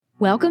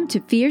Welcome to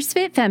Fierce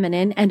Fit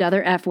Feminine and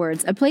Other F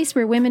Words, a place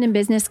where women in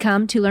business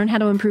come to learn how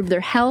to improve their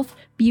health,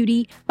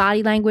 beauty,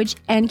 body language,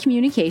 and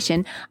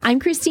communication. I'm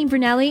Christine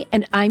Brunelli,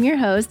 and I'm your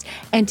host,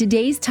 and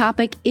today's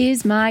topic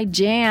is my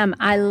jam.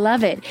 I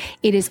love it.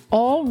 It is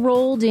all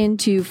rolled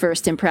into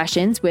first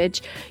impressions,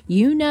 which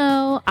you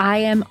know I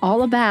am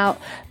all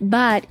about,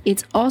 but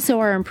it's also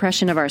our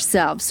impression of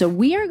ourselves. So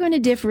we are going to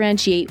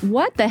differentiate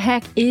what the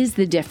heck is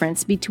the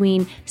difference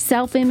between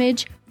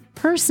self-image,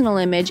 personal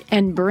image,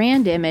 and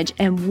brand image,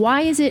 and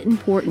why is it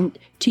important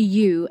to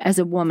you as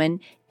a woman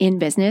in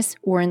business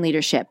or in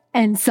leadership.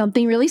 And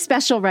something really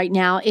special right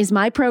now is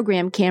my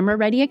program, Camera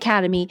Ready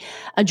Academy,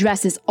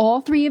 addresses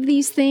all three of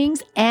these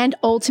things and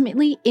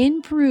ultimately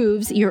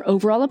improves your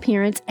overall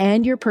appearance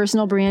and your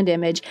personal brand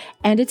image.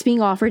 And it's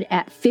being offered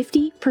at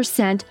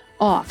 50%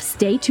 off.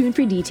 Stay tuned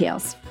for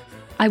details.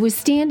 I was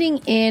standing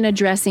in a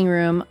dressing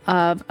room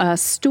of a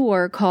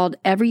store called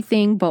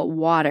Everything But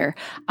Water.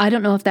 I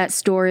don't know if that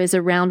store is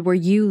around where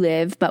you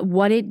live, but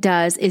what it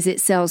does is it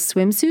sells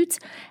swimsuits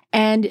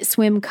and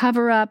swim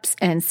cover-ups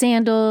and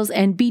sandals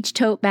and beach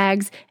tote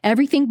bags,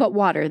 everything but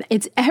water.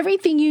 It's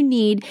everything you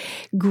need.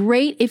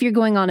 Great if you're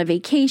going on a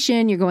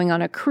vacation, you're going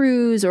on a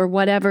cruise or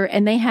whatever,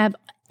 and they have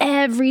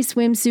every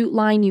swimsuit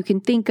line you can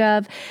think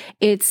of.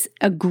 It's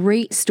a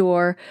great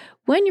store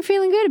when you're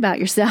feeling good about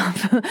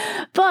yourself.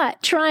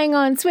 But trying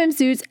on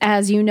swimsuits,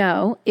 as you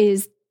know,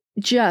 is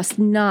just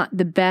not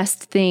the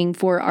best thing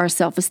for our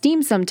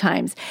self-esteem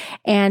sometimes.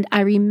 And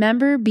I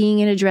remember being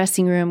in a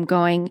dressing room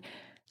going,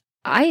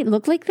 I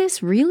look like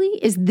this? Really?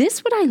 Is this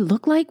what I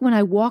look like when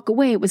I walk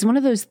away? It was one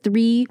of those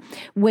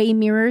three-way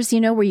mirrors,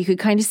 where you could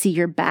kind of see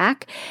your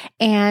back.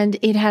 And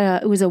it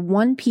was a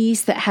one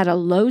piece that had a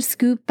low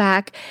scoop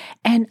back.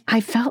 And I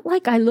felt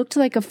like I looked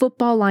like a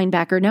football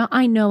linebacker. Now,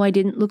 I know I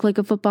didn't look like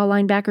a football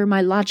linebacker.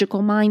 My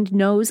logical mind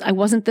knows I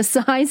wasn't the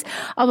size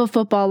of a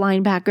football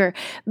linebacker.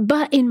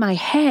 But in my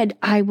head,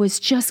 I was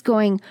just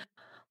going,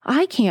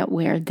 I can't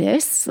wear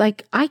this.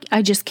 Like,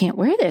 I just can't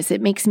wear this.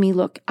 It makes me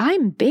look,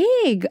 I'm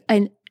big.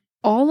 And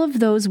all of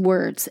those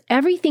words,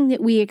 everything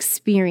that we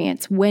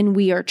experience when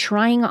we are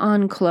trying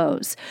on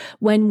clothes,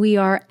 when we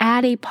are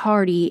at a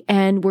party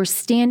and we're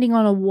standing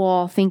on a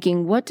wall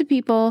thinking, what do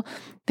people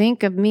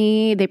think of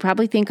me? They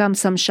probably think I'm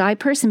some shy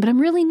person, but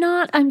I'm really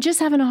not. I'm just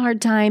having a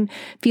hard time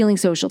feeling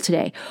social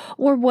today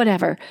or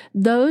whatever.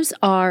 Those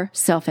are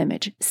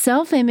self-image.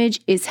 Self-image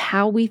is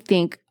how we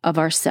think of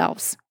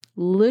ourselves.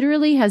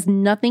 Literally has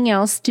nothing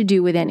else to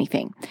do with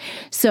anything.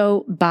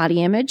 So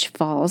body image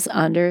falls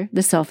under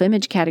the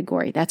self-image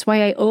category. That's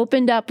why I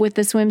opened up with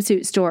the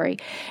swimsuit story.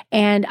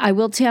 And I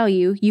will tell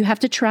you, you have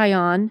to try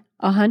on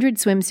 100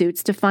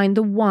 swimsuits to find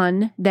the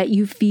one that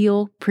you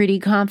feel pretty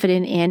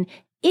confident in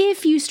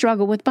if you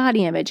struggle with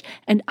body image.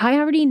 And I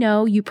already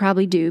know you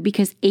probably do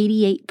because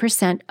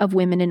 88% of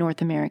women in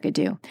North America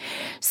do.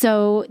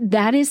 So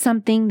that is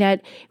something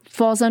that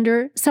falls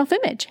under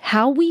self-image,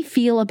 how we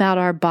feel about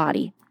our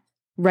body.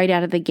 Right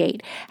out of the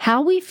gate.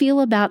 How we feel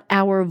about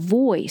our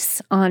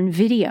voice on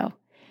video.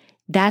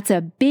 That's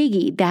a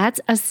biggie. That's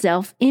a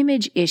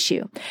self-image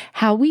issue.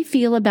 How we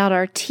feel about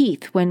our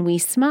teeth when we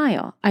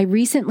smile. I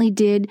recently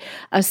did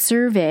a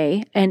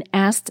survey and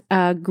asked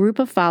a group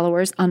of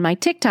followers on my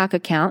TikTok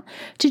account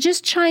to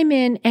just chime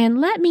in and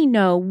let me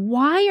know,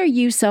 why are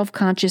you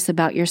self-conscious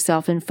about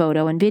yourself in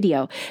photo and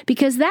video?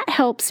 Because that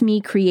helps me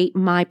create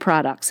my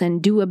products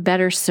and do a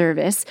better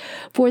service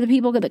for the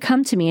people that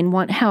come to me and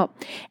want help.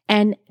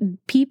 And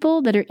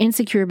people that are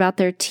insecure about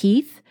their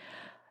teeth,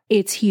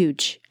 it's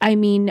huge. I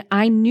mean,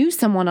 I knew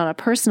someone on a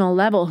personal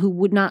level who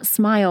would not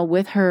smile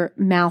with her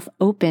mouth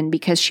open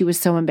because she was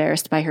so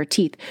embarrassed by her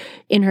teeth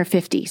in her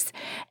 50s.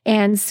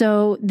 And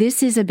so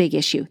this is a big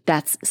issue.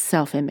 That's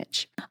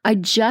self-image. I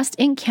just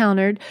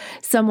encountered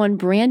someone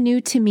brand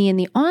new to me in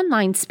the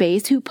online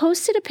space who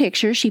posted a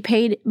picture. She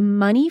paid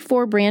money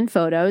for brand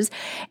photos,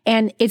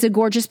 and it's a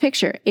gorgeous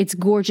picture. It's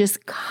gorgeous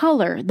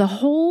color. The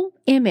whole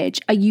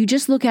image, you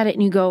just look at it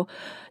and you go,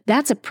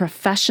 that's a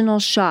professional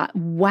shot.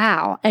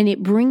 Wow. And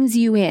it brings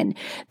you in.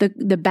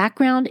 The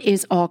background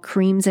is all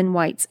creams and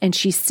whites, and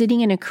she's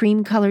sitting in a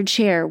cream colored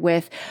chair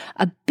with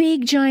a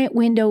big giant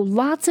window,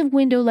 lots of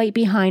window light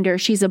behind her.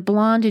 She's a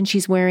blonde and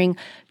she's wearing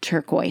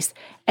turquoise.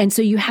 And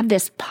so you have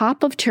this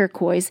pop of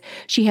turquoise.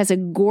 She has a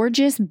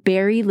gorgeous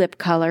berry lip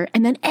color,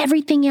 and then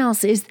everything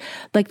else is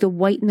like the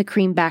white and the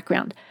cream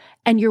background.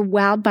 And you're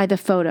wowed by the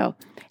photo.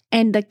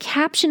 And the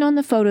caption on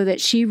the photo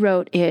that she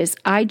wrote is,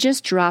 I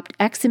just dropped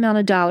X amount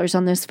of dollars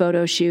on this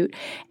photo shoot.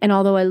 And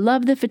although I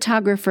love the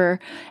photographer,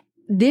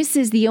 this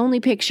is the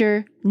only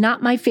picture,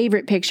 not my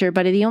favorite picture,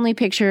 but the only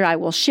picture I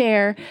will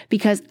share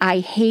because I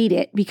hate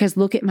it, because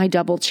look at my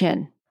double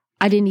chin.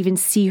 I didn't even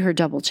see her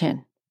double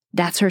chin.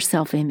 That's her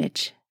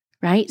self-image.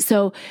 right?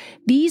 So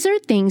these are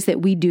things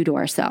that we do to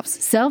ourselves.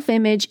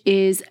 Self-image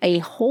is a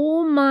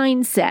whole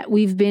mindset.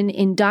 We've been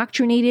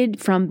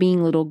indoctrinated from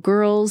being little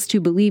girls to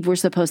believe we're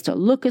supposed to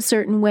look a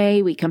certain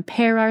way. We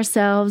compare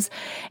ourselves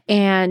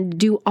and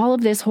do all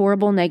of this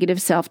horrible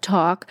negative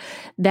self-talk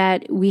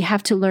that we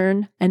have to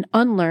learn and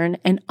unlearn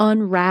and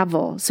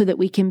unravel so that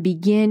we can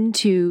begin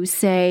to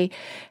say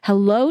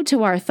hello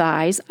to our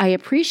thighs. I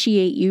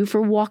appreciate you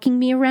for walking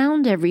me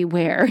around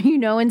everywhere,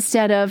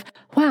 instead of,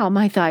 wow,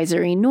 my thighs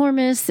are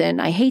enormous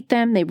and I hate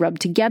them. They rub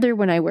together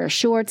when I wear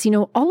shorts.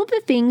 All of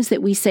the things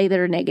that we say that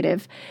are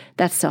negative,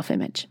 that's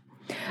self-image.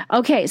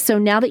 Okay, so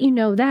now that you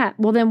know that,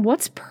 well, then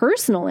what's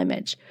personal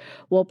image?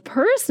 Well,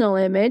 personal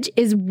image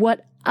is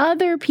what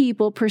other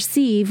people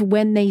perceive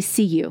when they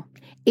see you.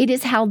 It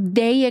is how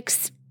they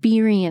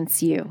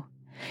experience you.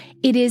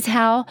 It is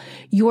how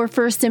your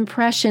first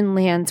impression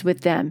lands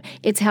with them.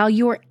 It's how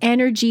your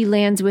energy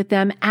lands with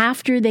them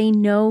after they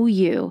know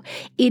you.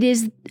 It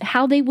is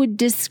how they would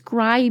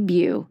describe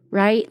you,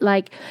 right?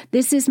 Like,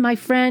 this is my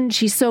friend,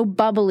 she's so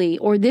bubbly,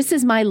 or this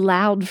is my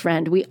loud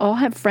friend. We all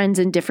have friends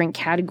in different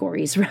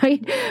categories,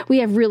 right? We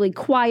have really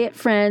quiet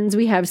friends.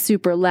 We have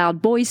super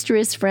loud,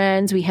 boisterous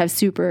friends. We have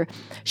super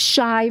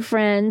shy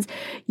friends.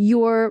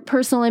 Your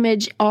personal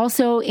image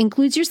also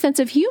includes your sense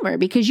of humor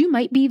because you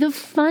might be the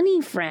funny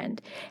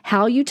friend.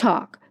 How you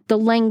talk, the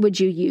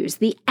language you use,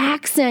 the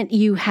accent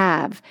you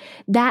have,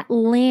 that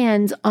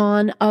lands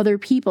on other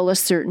people a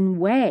certain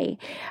way.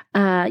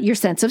 Your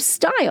sense of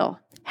style,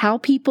 how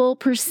people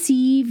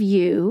perceive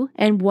you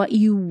and what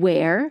you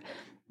wear,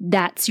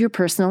 that's your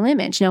personal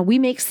image. Now, we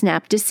make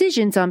snap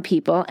decisions on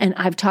people, and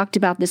I've talked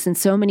about this in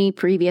so many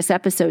previous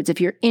episodes. If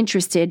you're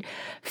interested,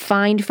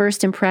 find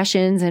First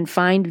Impressions and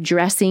find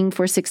Dressing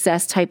for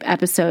Success type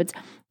episodes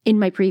in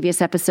my previous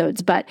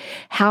episodes. But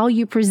how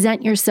you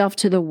present yourself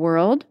to the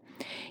world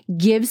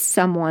gives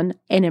someone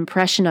an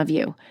impression of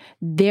you.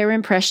 Their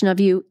impression of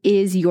you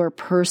is your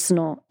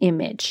personal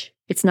image.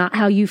 It's not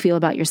how you feel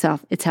about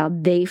yourself. It's how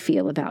they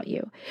feel about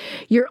you.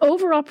 Your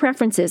overall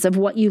preferences of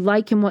what you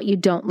like and what you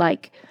don't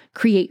like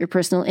create your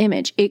personal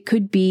image. It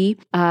could be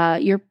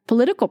your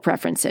political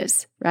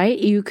preferences, right?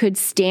 You could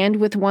stand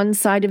with one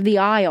side of the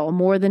aisle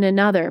more than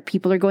another.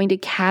 People are going to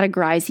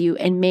categorize you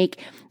and make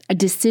a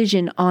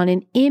decision on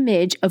an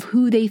image of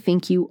who they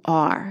think you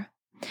are.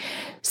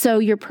 So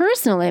your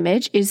personal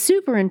image is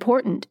super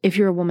important if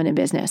you're a woman in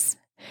business.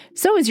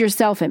 So is your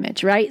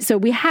self-image, right? So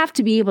we have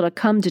to be able to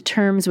come to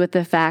terms with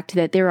the fact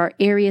that there are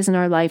areas in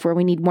our life where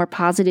we need more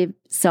positive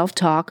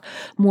self-talk,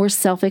 more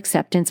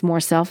self-acceptance, more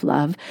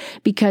self-love,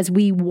 because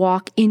we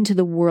walk into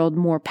the world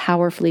more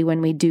powerfully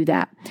when we do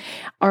that.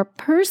 Our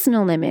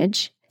personal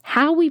image,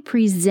 how we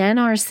present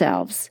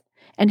ourselves,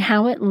 and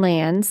how it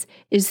lands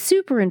is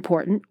super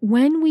important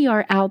when we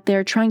are out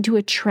there trying to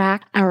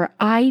attract our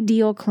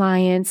ideal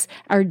clients,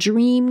 our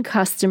dream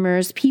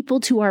customers, people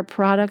to our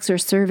products or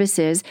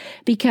services,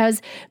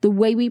 because the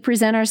way we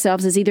present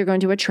ourselves is either going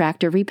to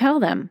attract or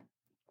repel them.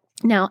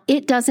 Now,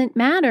 it doesn't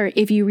matter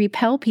if you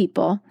repel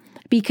people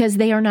because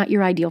they are not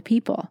your ideal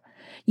people.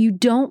 You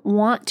don't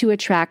want to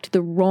attract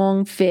the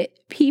wrong fit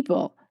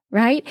people,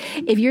 right?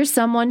 If you're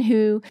someone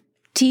who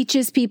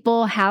teaches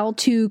people how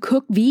to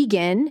cook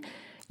vegan,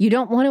 you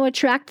don't want to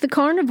attract the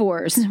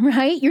carnivores,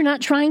 right? You're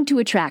not trying to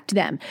attract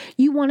them.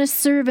 You want to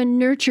serve and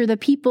nurture the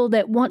people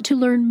that want to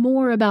learn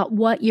more about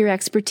what your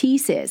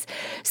expertise is.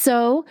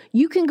 So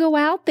you can go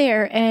out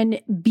there and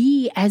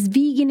be as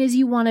vegan as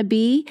you want to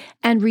be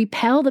and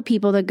repel the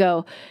people that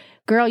go,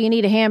 girl, you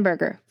need a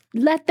hamburger.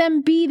 Let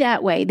them be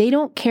that way. They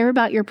don't care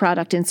about your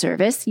product and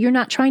service. You're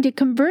not trying to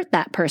convert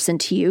that person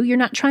to you. You're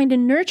not trying to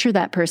nurture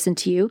that person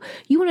to you.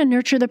 You want to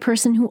nurture the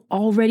person who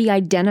already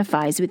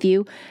identifies with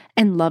you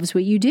and loves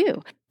what you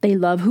do. They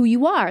love who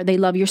you are. They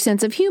love your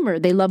sense of humor.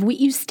 They love what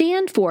you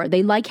stand for.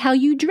 They like how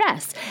you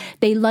dress.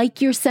 They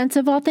like your sense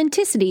of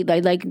authenticity.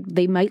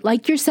 They might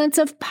like your sense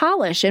of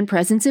polish and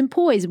presence and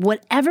poise.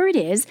 Whatever it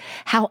is,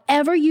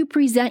 however you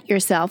present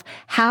yourself,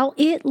 how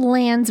it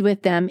lands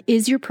with them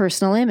is your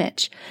personal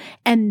image.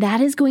 And that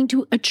is going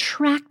to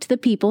attract the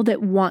people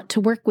that want to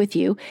work with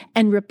you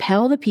and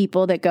repel the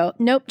people that go,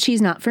 nope,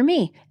 she's not for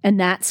me. And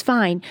that's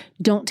fine.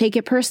 Don't take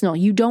it personal.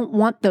 You don't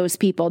want those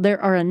people.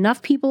 There are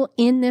enough people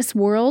in this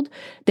world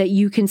that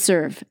you can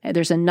serve.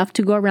 There's enough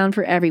to go around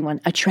for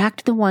everyone.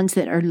 Attract the ones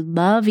that are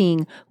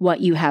loving what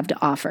you have to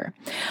offer.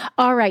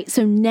 All right.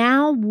 So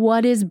now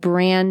what is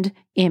brand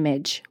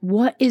image?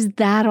 What is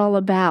that all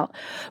about?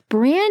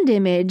 Brand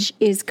image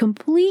is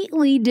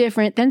completely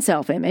different than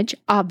self-image,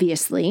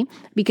 obviously,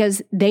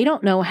 because they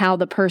don't know how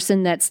the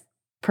person that's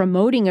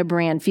promoting a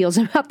brand feels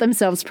about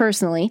themselves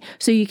personally.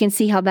 So you can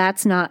see how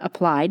that's not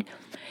applied.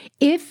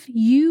 If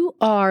you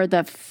are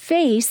the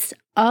face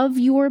of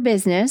your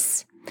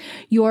business,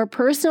 your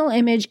personal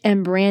image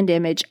and brand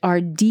image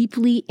are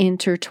deeply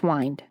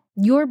intertwined.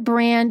 Your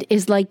brand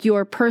is like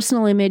your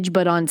personal image,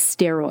 but on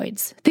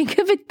steroids. Think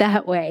of it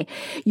that way.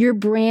 Your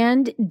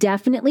brand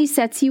definitely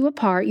sets you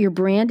apart. Your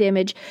brand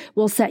image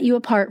will set you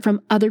apart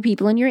from other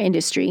people in your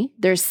industry.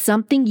 There's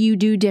something you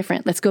do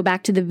different. Let's go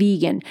back to the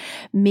vegan.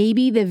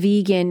 Maybe the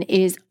vegan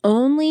is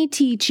only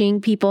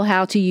teaching people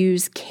how to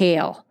use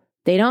kale.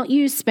 They don't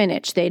use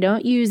spinach. They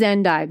don't use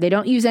endive. They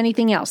don't use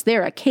anything else.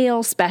 They're a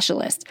kale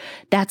specialist.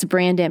 That's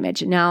brand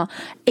image. Now,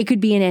 it could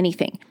be in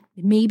anything.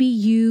 Maybe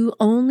you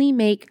only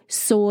make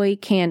soy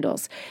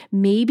candles.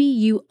 Maybe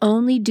you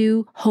only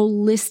do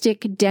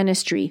holistic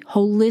dentistry,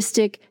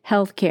 holistic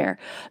healthcare.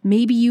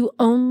 Maybe you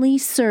only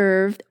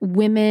serve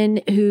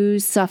women who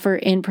suffer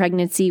in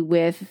pregnancy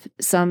with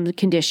some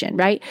condition,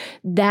 right?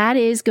 That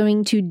is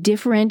going to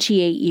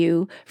differentiate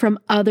you from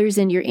others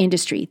in your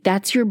industry.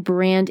 That's your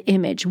brand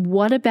image.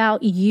 What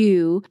about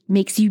you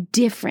makes you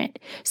different?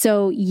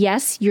 So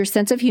yes, your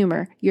sense of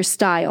humor, your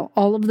style,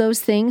 all of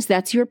those things,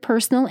 that's your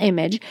personal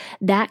image.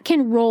 That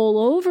can roll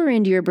over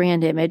into your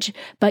brand image,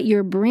 but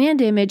your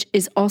brand image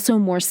is also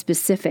more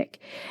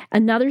specific.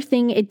 Another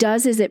thing it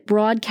does is it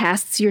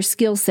broadcasts your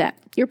skill set.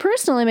 Your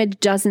personal image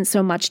doesn't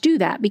so much do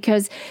that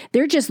because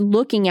they're just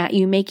looking at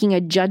you, making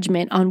a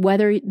judgment on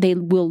whether they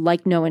will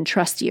like, know, and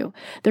trust you.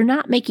 They're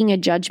not making a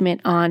judgment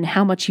on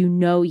how much you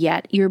know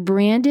yet. Your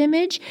brand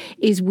image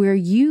is where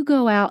you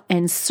go out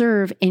and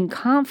serve in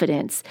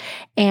confidence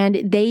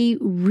and they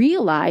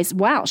realize,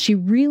 wow, she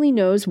really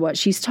knows what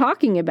she's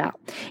talking about.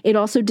 It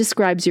also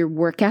describes your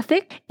work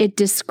ethic. It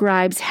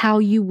describes how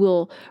you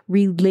will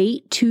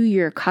relate to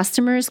your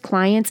customers,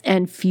 clients,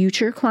 and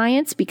future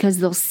clients because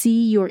they'll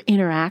see your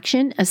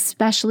interaction,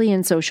 especially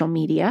in social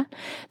media.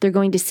 They're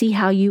going to see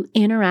how you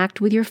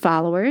interact with your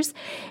followers.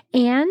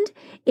 And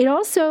it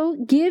also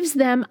gives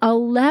them a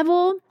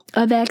level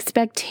of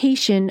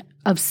expectation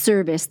of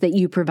service that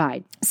you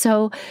provide.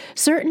 So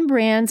certain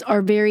brands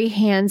are very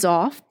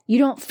hands-off. You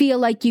don't feel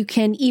like you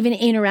can even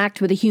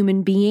interact with a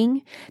human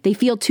being. They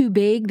feel too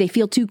big. They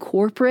feel too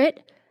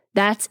corporate.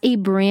 That's a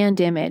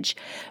brand image.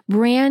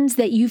 Brands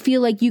that you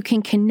feel like you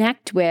can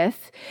connect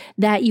with,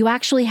 that you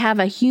actually have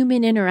a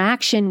human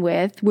interaction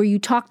with, where you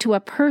talk to a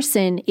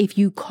person if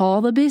you call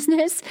the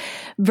business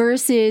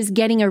versus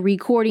getting a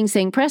recording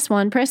saying press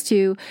 1, press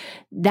 2.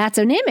 That's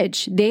an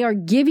image. They are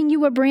giving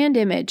you a brand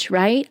image,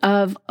 right?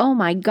 Of, oh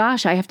my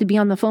gosh, I have to be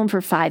on the phone for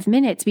 5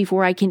 minutes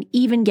before I can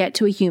even get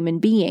to a human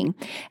being.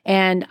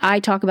 And I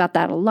talk about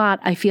that a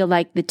lot. I feel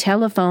like the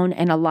telephone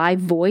and a live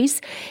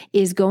voice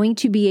is going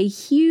to be a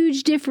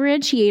huge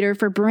differentiator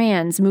for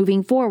brands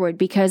moving forward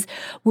because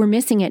we're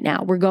missing it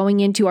now. We're going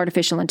into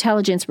artificial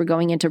intelligence. We're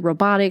going into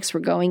robotics.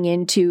 We're going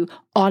into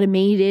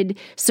automated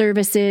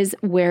services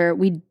where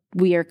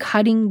we are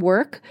cutting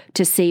work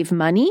to save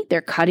money.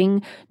 They're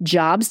cutting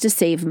jobs to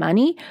save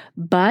money,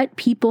 but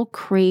people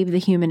crave the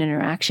human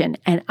interaction.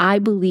 And I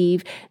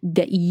believe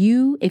that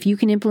if you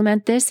can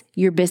implement this,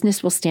 your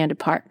business will stand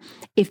apart.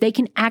 If they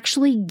can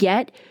actually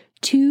get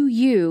to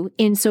you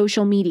in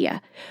social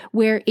media,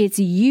 where it's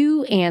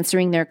you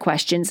answering their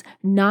questions,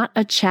 not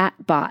a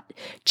chat bot.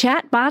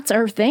 Chat bots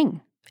are a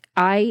thing.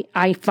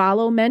 I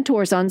follow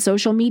mentors on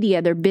social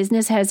media. Their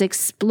business has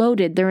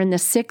exploded. They're in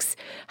the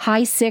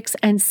high 6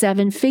 and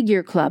 7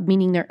 figure club,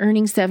 meaning they're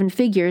earning 7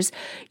 figures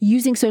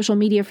using social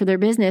media for their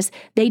business.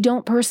 They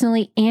don't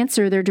personally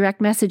answer their direct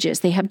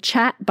messages. They have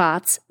chat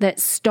bots that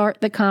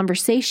start the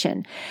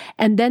conversation.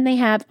 And then they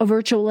have a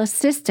virtual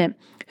assistant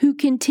who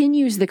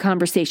continues the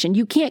conversation.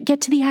 You can't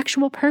get to the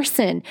actual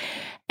person.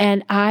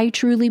 And I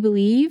truly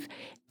believe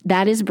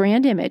that is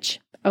brand image.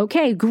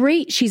 Okay,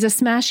 great. She's a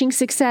smashing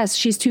success.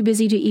 She's too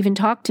busy to even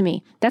talk to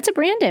me. That's a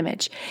brand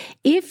image.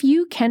 If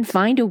you can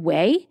find a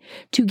way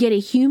to get a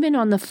human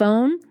on the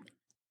phone,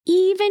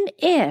 even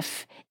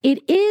if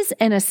it is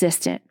an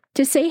assistant,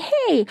 to say,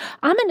 hey,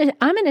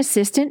 I'm an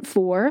assistant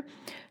for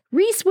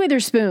Reese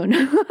Witherspoon.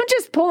 I'm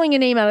just pulling a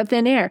name out of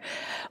thin air.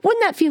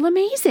 Wouldn't that feel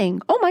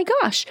amazing? Oh my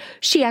gosh,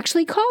 she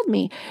actually called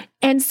me.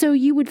 And so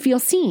you would feel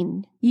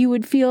seen. You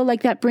would feel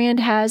like that brand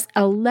has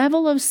a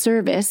level of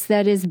service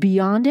that is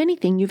beyond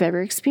anything you've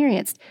ever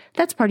experienced.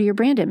 That's part of your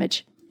brand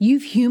image.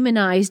 You've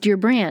humanized your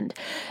brand.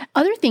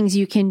 Other things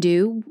you can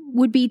do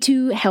would be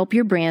to help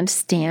your brand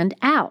stand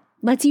out.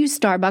 Let's use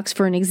Starbucks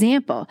for an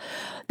example.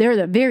 They're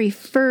the very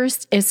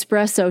first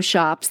espresso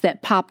shops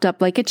that popped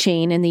up like a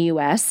chain in the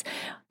US.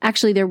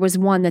 Actually, there was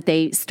one that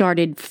they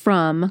started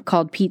from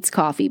called Peet's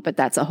Coffee, but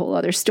that's a whole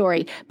other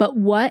story. But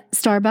what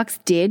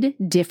Starbucks did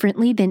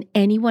differently than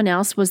anyone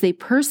else was they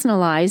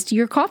personalized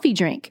your coffee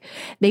drink.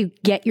 They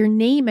get your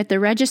name at the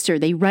register.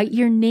 They write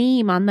your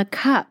name on the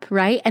cup,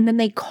 right? And then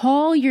they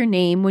call your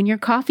name when your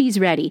coffee's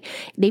ready.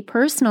 They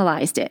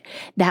personalized it.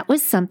 That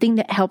was something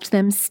that helps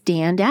them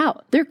stand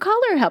out. Their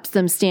color helps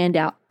them stand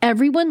out.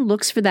 Everyone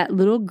looks for that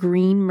little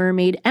green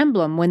mermaid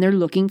emblem when they're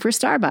looking for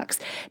Starbucks.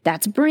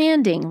 That's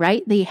branding,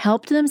 right? They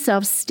helped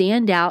themselves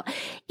stand out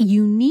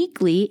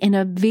uniquely in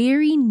a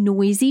very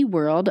noisy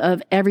world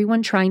of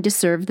everyone trying to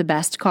serve the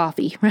best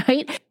coffee,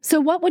 right? So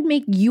what would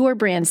make your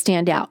brand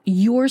stand out?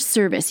 Your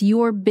service,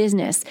 your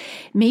business.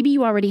 Maybe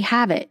you already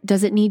have it.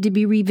 Does it need to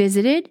be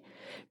revisited?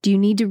 Do you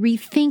need to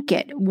rethink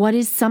it? What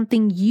is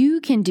something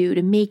you can do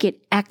to make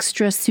it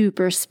extra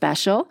super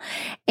special?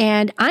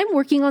 And I'm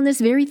working on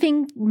this very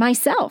thing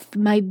myself,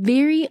 my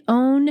very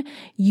own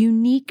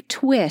unique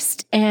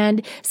twist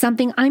and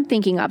something I'm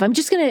thinking of. I'm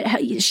just going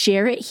to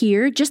share it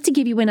here just to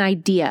give you an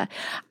idea.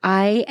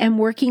 I am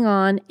working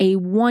on a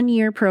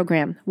 1-year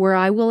program where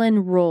I will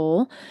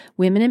enroll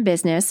women in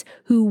business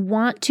who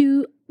want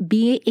to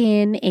be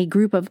in a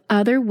group of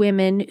other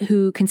women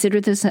who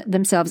consider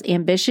themselves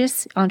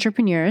ambitious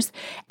entrepreneurs,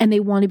 and they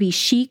want to be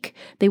chic,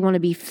 they want to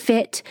be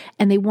fit,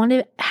 and they want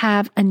to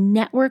have a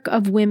network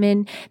of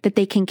women that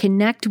they can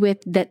connect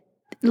with that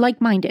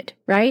like-minded,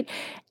 right?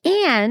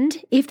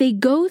 And if they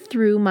go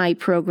through my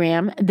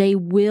program, they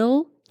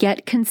will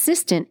get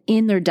consistent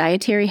in their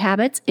dietary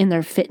habits, in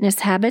their fitness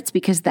habits,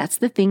 because that's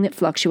the thing that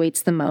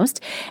fluctuates the most.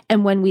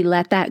 And when we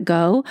let that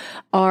go,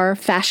 our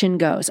fashion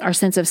goes, our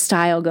sense of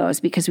style goes,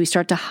 because we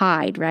start to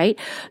hide, right?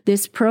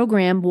 This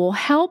program will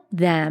help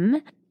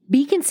them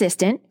be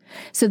consistent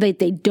so that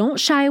they don't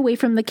shy away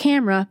from the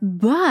camera.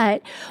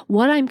 But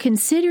what I'm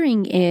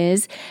considering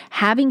is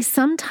having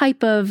some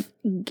type of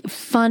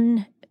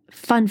fun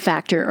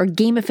factor or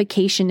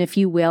gamification, if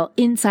you will,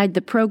 inside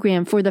the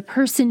program for the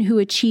person who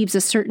achieves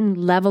a certain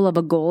level of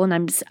a goal.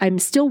 And I'm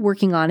still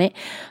working on it,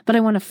 but I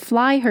want to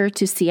fly her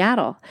to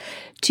Seattle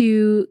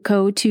to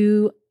go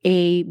to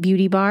a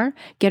beauty bar,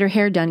 get her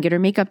hair done, get her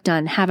makeup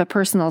done, have a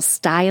personal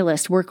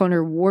stylist work on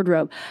her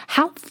wardrobe.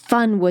 How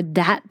fun would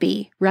that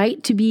be,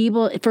 right? To be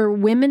able, for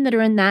women that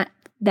are in that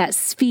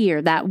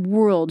sphere, that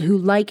world, who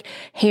like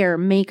hair,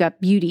 makeup,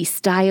 beauty,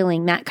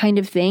 styling, that kind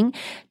of thing,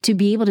 to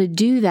be able to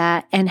do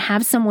that and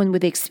have someone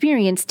with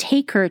experience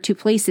take her to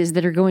places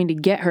that are going to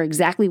get her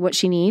exactly what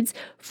she needs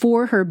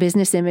for her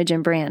business image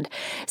and brand.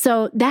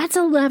 So that's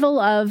a level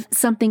of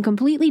something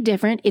completely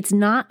different. It's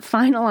not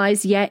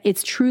finalized yet.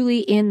 It's truly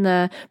in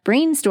the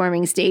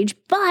brainstorming stage.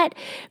 But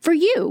for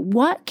you,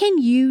 what can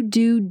you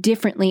do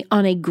differently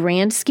on a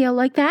grand scale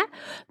like that?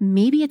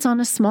 Maybe it's on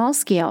a small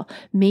scale.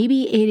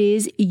 Maybe it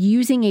is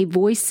using a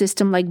voice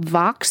system like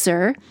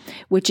Voxer,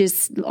 which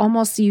is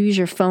almost, you use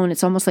your phone.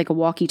 It's almost like a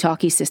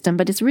walkie-talkie system,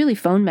 but it's really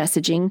phone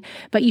messaging.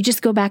 But you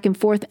just go back and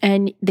forth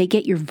and they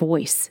get your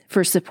voice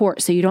for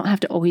support. So you don't have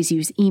to always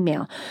use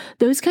email.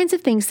 Those kinds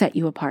of things set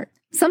you apart.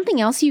 Something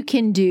else you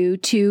can do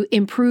to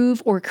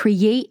improve or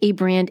create a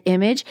brand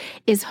image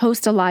is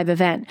host a live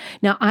event.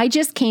 Now, I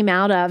just came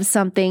out of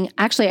something,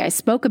 actually, I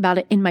spoke about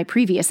it in my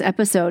previous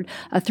episode,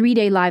 a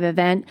 3-day live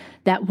event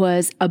that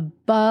was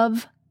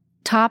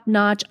top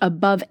notch,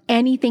 above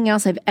anything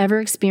else I've ever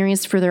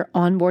experienced for their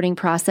onboarding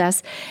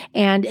process.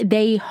 And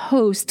they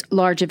host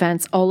large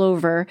events all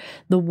over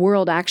the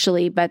world,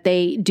 actually, but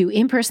they do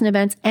in-person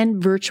events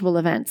and virtual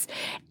events.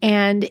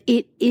 And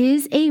it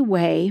is a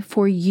way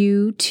for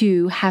you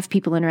to have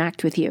people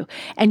interact with you.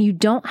 And you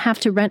don't have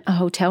to rent a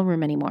hotel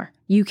room anymore.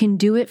 You can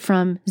do it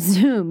from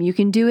Zoom. You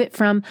can do it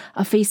from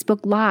a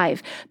Facebook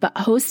Live, but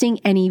hosting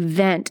an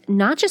event,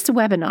 not just a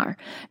webinar,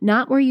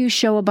 not where you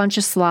show a bunch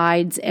of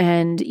slides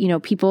and,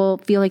 people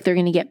feel like they're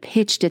going to get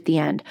pitched at the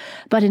end,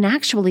 but an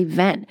actual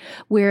event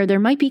where there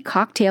might be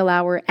cocktail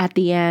hour at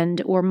the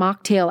end or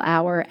mocktail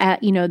hour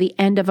at, the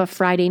end of a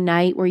Friday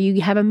night where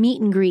you have a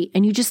meet and greet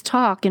and you just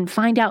talk and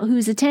find out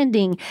who's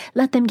attending.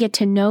 Let them get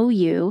to know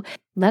you.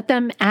 Let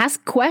them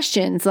ask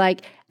questions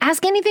like,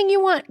 ask anything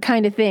you want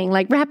kind of thing,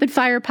 like rapid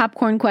fire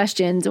popcorn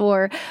questions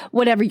or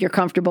whatever you're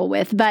comfortable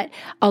with. But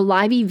a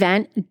live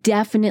event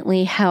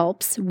definitely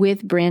helps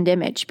with brand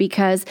image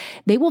because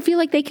they will feel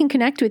like they can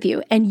connect with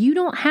you. And you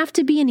don't have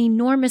to be an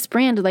enormous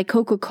brand like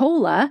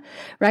Coca-Cola,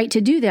 right, to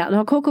do that.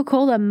 Now,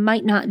 Coca-Cola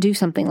might not do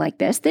something like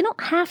this. They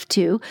don't have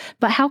to,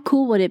 but how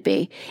cool would it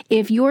be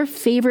if your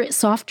favorite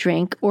soft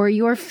drink or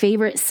your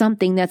favorite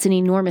something that's an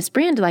enormous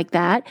brand like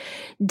that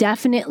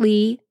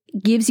definitely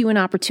gives you an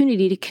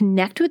opportunity to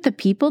connect with the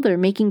people that are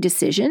making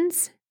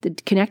decisions,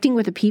 connecting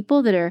with the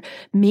people that are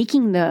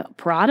making the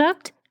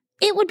product.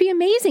 It would be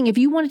amazing if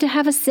you wanted to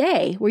have a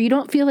say where you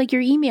don't feel like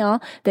your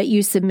email that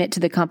you submit to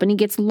the company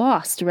gets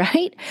lost,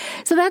 right?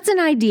 So that's an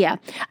idea.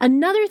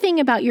 Another thing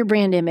about your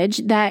brand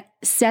image that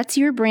sets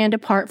your brand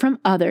apart from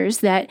others,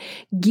 that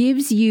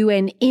gives you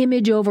an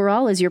image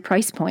overall, is your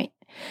price point.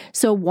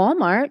 So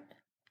Walmart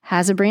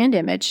has a brand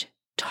image.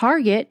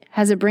 Target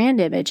has a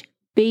brand image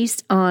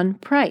based on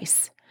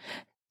price.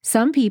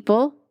 Some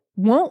people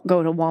won't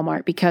go to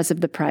Walmart because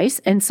of the price,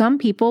 and some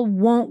people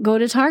won't go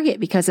to Target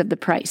because of the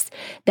price.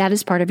 That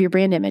is part of your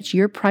brand image.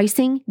 Your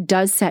pricing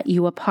does set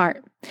you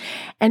apart.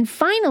 And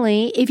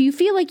finally, if you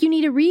feel like you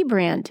need a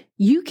rebrand,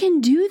 you can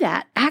do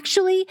that.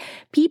 Actually,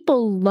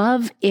 people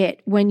love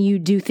it when you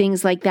do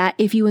things like that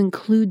if you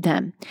include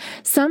them.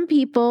 Some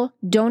people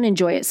don't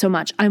enjoy it so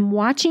much. I'm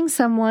watching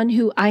someone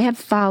who I have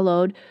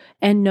followed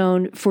and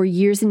known for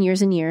years and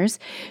years and years.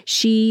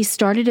 She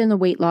started in the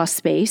weight loss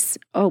space,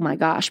 oh my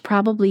gosh,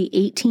 probably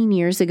 18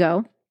 years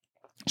ago.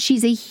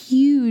 She's a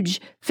huge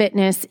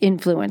fitness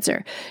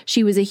influencer.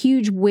 She was a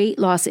huge weight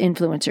loss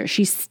influencer.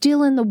 She's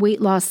still in the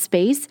weight loss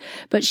space,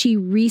 but she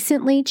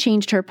recently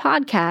changed her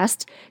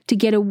podcast to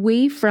get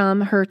away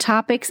from her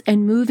topics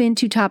and move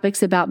into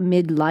topics about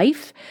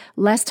midlife,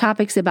 less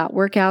topics about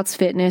workouts,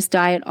 fitness,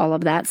 diet, all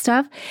of that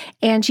stuff.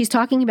 And she's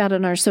talking about it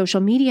on our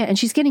social media, and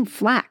she's getting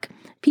flack.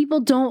 People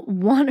don't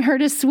want her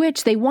to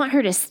switch. They want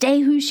her to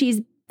stay who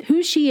she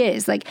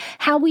is, like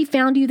how we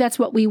found you. That's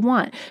what we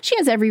want. She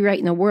has every right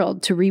in the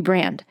world to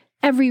rebrand.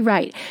 Every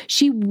right.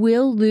 She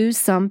will lose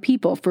some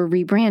people for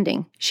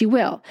rebranding. She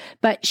will,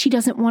 but she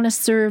doesn't want to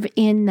serve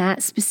in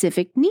that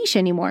specific niche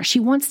anymore. She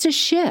wants to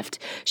shift.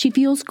 She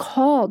feels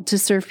called to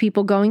serve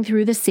people going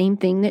through the same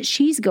thing that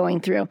she's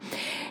going through.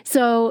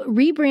 So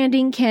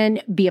rebranding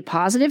can be a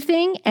positive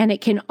thing, and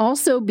it can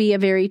also be a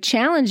very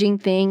challenging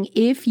thing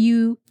if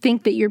you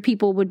think that your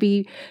people would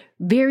be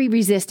very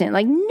resistant.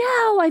 Like,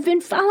 no, I've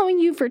been following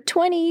you for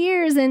 20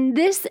 years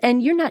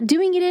and you're not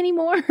doing it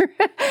anymore.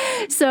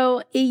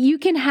 So you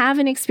can have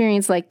an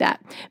experience like that.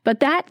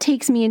 But that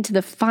takes me into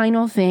the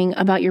final thing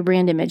about your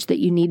brand image that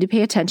you need to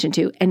pay attention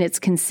to, and it's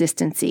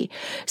consistency.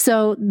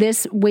 So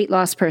this weight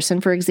loss person,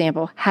 for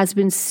example, has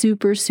been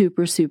super,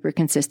 super, super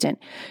consistent.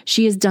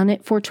 She has done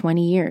it for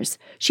 20 years.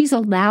 She's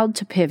allowed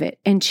to pivot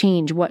and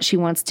change what she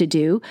wants to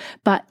do.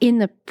 But in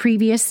the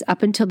previous,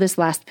 up until this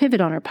last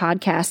pivot on her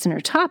podcast and her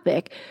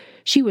topic,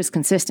 she was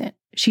consistent.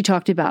 She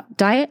talked about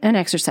diet and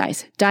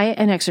exercise, diet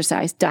and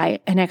exercise,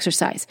 diet and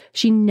exercise.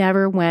 She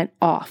never went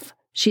off.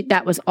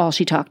 That was all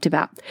she talked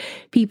about.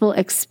 People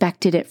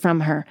expected it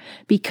from her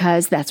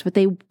because that's what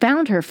they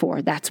found her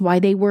for. That's why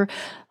they were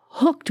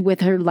hooked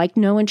with her, like,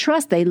 know, and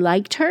trust. They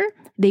liked her.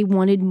 They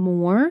wanted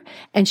more,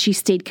 and she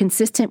stayed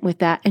consistent with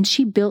that, and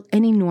she built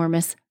an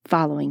enormous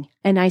following.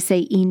 And I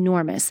say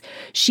enormous.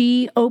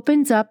 She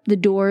opens up the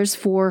doors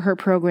for her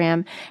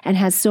program and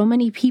has so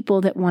many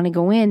people that want to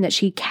go in that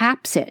she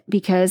caps it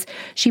because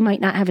she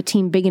might not have a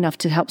team big enough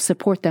to help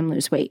support them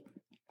lose weight.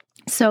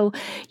 So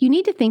you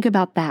need to think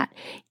about that.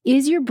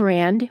 Is your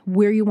brand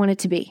where you want it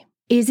to be?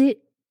 Is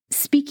it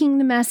speaking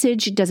the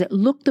message? Does it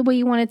look the way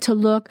you want it to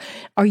look?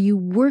 Are you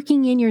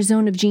working in your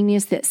zone of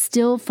genius that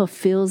still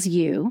fulfills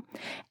you?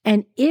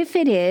 And if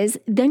it is,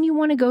 then you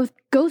want to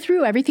go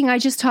through everything I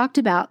just talked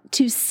about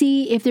to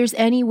see if there's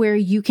anywhere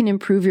you can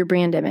improve your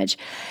brand image.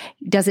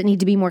 Does it need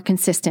to be more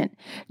consistent?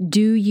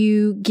 Do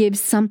you give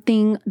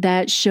something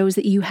that shows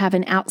that you have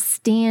an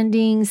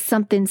outstanding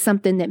something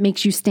that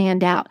makes you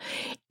stand out?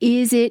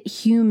 Is it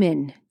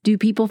human? Do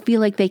people feel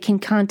like they can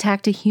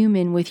contact a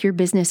human with your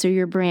business or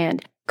your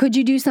brand? Could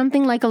you do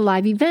something like a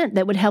live event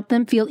that would help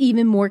them feel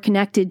even more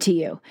connected to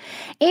you?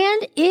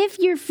 And if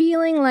you're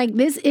feeling like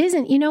this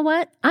isn't, you know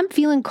what? I'm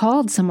feeling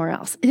called somewhere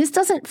else. This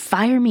doesn't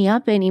fire me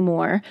up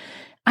anymore.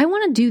 I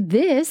want to do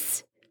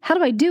this. How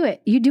do I do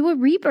it? You do a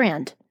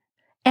rebrand.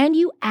 And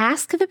you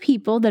ask the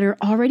people that are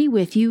already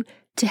with you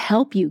to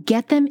help you.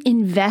 Get them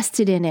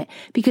invested in it.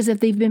 Because if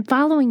they've been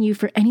following you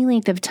for any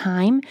length of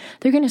time,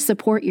 they're going to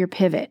support your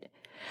pivot.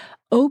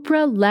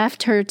 Oprah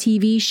left her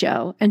TV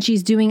show and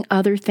she's doing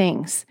other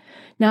things.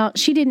 Now,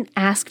 she didn't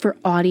ask for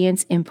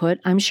audience input.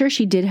 I'm sure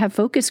she did have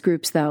focus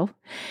groups, though,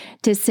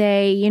 to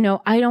say,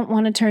 I don't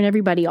want to turn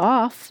everybody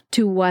off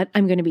to what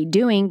I'm going to be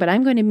doing, but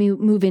I'm going to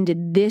move into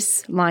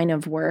this line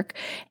of work.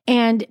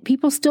 And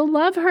people still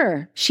love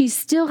her. She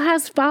still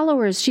has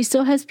followers. She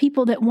still has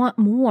people that want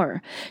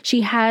more.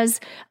 She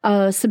has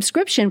a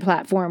subscription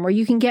platform where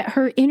you can get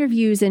her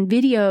interviews and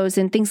videos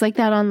and things like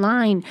that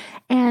online.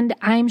 And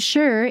I'm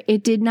sure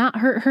it did not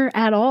hurt her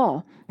at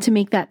all to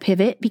make that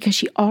pivot because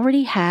she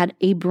already had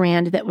a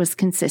brand that was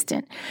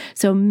consistent.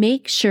 So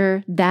make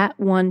sure that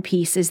one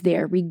piece is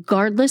there,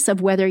 regardless of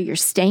whether you're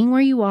staying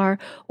where you are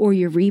or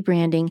you're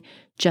rebranding.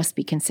 Just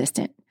be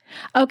consistent.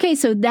 Okay,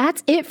 so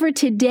that's it for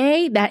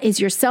today. That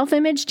is your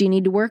self-image. Do you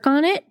need to work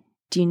on it?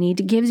 Do you need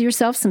to give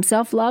yourself some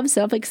self-love,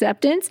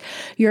 self-acceptance?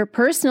 Your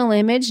personal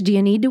image, do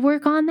you need to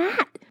work on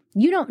that?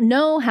 You don't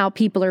know how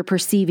people are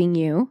perceiving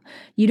you.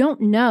 You don't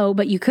know,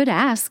 but you could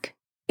ask.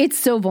 It's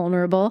so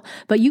vulnerable,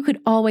 but you could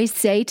always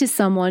say to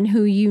someone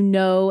who you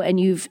know and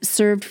you've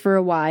served for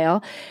a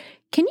while,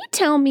 can you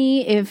tell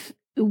me if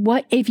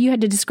you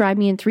had to describe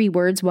me in 3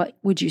 words, what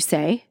would you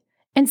say?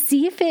 And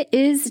see if it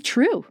is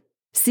true.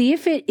 See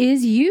if it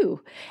is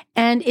you.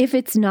 And if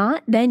it's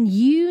not, then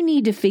you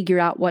need to figure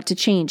out what to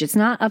change. It's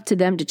not up to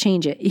them to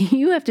change it.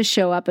 You have to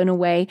show up in a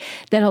way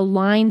that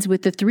aligns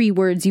with the 3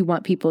 words you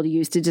want people to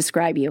use to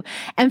describe you.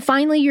 And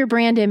finally, your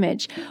brand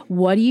image.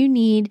 What do you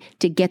need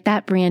to get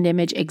that brand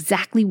image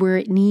exactly where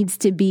it needs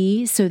to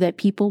be so that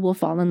people will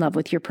fall in love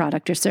with your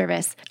product or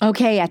service?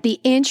 Okay, at the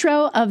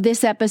intro of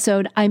this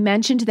episode, I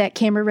mentioned that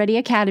Camera Ready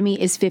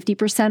Academy is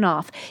 50%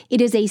 off.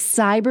 It is a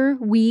Cyber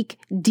Week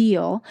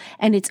deal,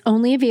 and it's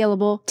only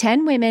available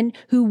 10 women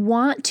who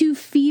want to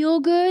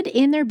feel good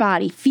in their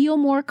body, feel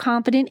more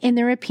confident in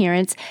their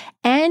appearance,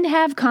 and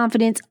have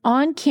confidence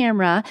on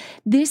camera.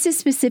 This is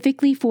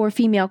specifically for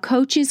female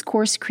coaches,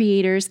 course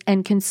creators,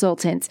 and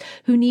consultants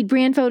who need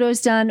brand photos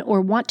done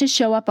or want to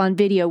show up on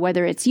video,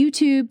 whether it's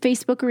YouTube,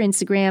 Facebook, or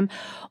Instagram,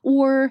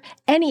 or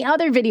any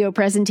other video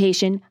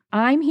presentation.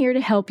 I'm here to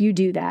help you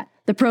do that.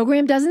 The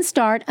program doesn't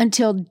start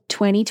until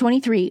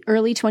 2023,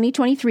 early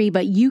 2023,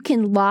 but you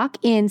can lock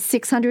in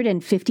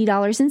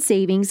 $650 in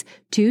savings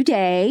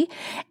today.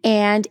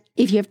 And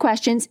if you have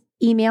questions,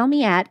 email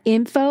me at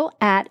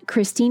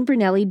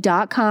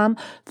info@christinebrunelli.com.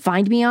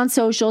 Find me on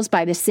socials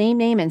by the same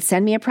name and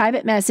send me a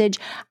private message.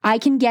 I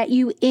can get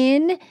you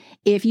in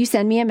if you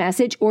send me a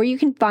message, or you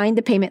can find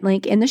the payment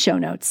link in the show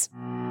notes.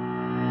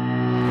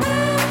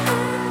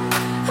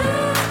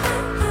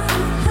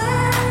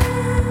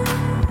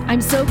 I'm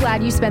so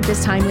glad you spent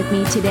this time with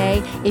me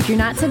today. If you're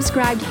not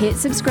subscribed, hit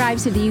subscribe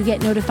so that you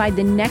get notified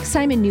the next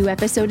time a new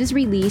episode is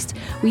released.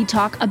 We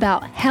talk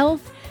about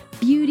health,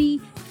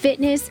 beauty,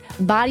 fitness,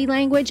 body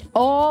language,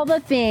 all the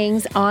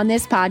things on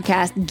this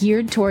podcast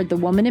geared toward the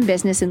woman in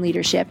business and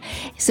leadership.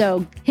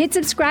 So hit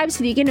subscribe so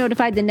that you get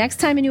notified the next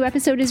time a new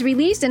episode is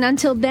released. And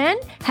until then,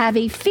 have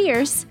a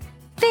fierce,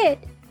 fit,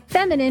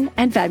 feminine,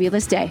 and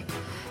fabulous day.